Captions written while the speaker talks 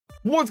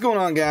What's going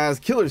on, guys?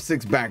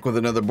 Killer6 back with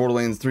another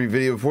Borderlands 3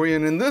 video for you,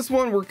 and in this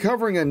one we're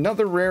covering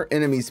another rare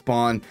enemy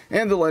spawn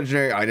and the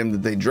legendary item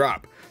that they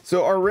drop.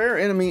 So our rare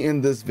enemy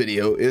in this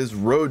video is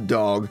Road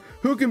Dog,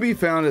 who can be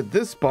found at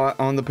this spot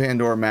on the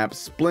Pandora map,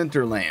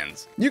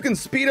 Splinterlands. You can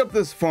speed up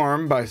this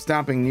farm by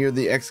stopping near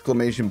the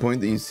exclamation point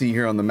that you see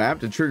here on the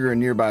map to trigger a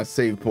nearby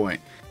save point.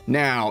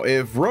 Now,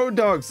 if Road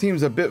Dog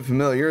seems a bit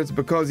familiar, it's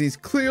because he's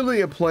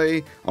clearly a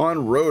play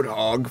on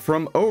Roadhog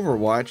from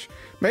Overwatch,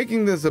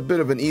 making this a bit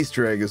of an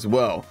Easter egg as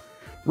well.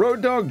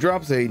 Road Dog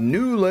drops a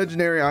new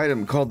legendary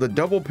item called the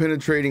Double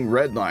Penetrating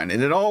Redline,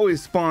 and it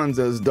always spawns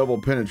as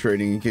Double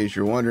Penetrating, in case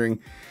you're wondering,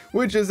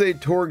 which is a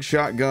Torgue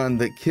shotgun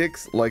that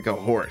kicks like a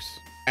horse.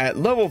 At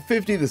level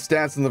 50, the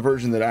stats in the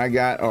version that I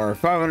got are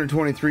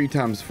 523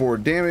 times 4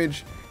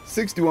 damage,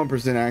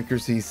 61%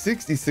 accuracy,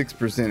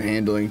 66%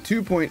 handling,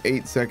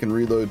 2.8 second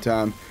reload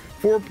time,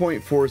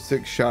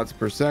 4.46 shots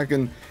per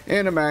second,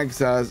 and a mag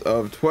size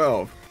of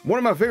 12. One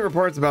of my favorite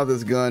parts about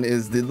this gun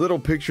is the little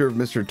picture of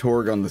Mr.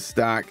 Torgue on the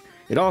stock.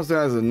 It also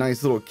has a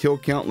nice little kill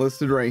count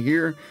listed right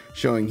here,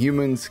 showing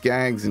humans,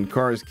 skags, and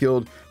cars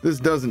killed. This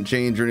doesn't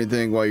change or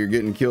anything while you're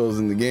getting kills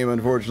in the game,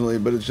 unfortunately,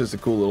 but it's just a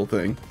cool little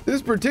thing.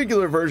 This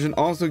particular version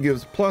also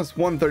gives plus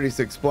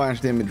 136 splash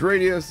damage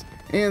radius,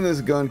 and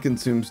this gun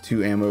consumes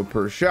 2 ammo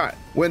per shot.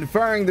 When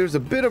firing, there's a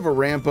bit of a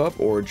ramp up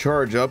or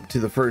charge up to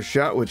the first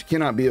shot, which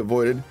cannot be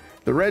avoided.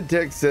 The red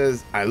text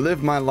says, "I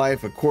live my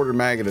life a quarter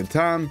mag at a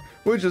time,"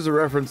 which is a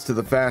reference to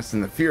the Fast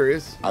and the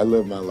Furious. I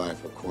live my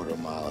life a quarter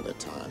mile at a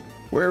time.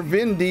 Where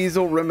Vin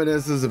Diesel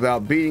reminisces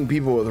about beating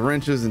people with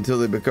wrenches until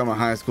they become a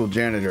high school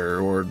janitor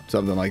or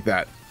something like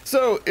that.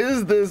 So,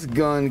 is this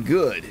gun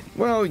good?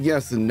 Well,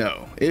 yes and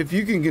no. If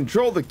you can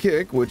control the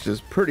kick, which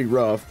is pretty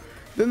rough,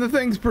 then the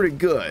thing's pretty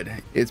good.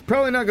 It's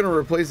probably not going to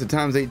replace a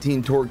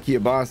 ×18 Torgue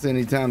Kiabasa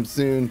anytime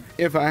soon.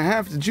 If I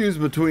have to choose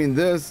between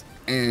this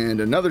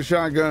and another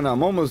shotgun,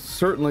 I'm almost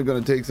certainly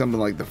going to take something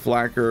like the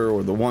Flacker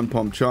or the One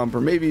Pump Chump or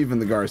maybe even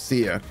the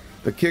Garcia.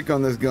 The kick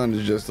on this gun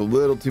is just a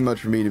little too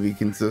much for me to be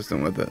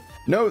consistent with it.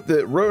 Note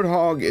that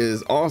Roadhog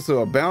is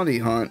also a bounty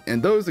hunt,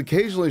 and those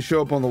occasionally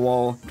show up on the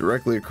wall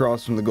directly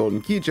across from the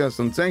golden key chest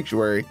on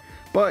Sanctuary,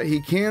 but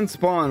he can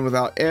spawn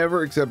without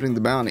ever accepting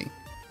the bounty.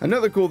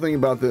 Another cool thing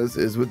about this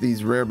is with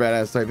these rare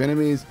badass type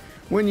enemies,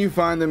 when you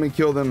find them and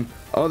kill them,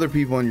 other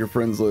people on your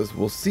friends list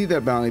will see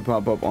that bounty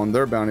pop up on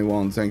their bounty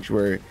wall in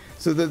Sanctuary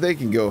so that they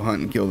can go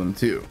hunt and kill them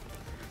too.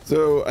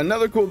 So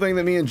another cool thing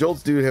that me and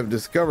Jolts Dude have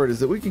discovered is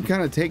that we can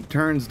kind of take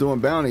turns doing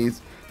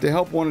bounties to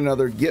help one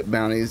another get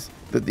bounties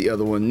that the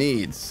other one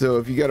needs. So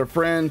if you got a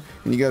friend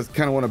and you guys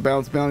kind of want to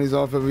bounce bounties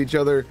off of each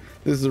other,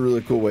 this is a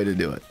really cool way to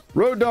do it.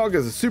 Road Dog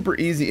is a super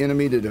easy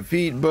enemy to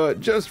defeat, but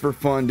just for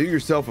fun, do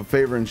yourself a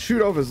favor and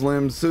shoot off his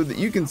limbs so that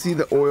you can see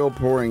the oil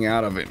pouring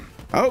out of him.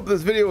 I hope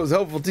this video was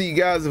helpful to you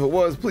guys. If it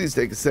was, please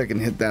take a second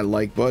and hit that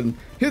like button,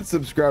 hit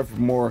subscribe for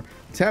more,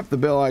 tap the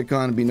bell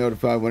icon to be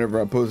notified whenever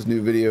I post a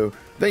new video.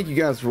 Thank you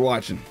guys for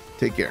watching.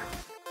 Take care.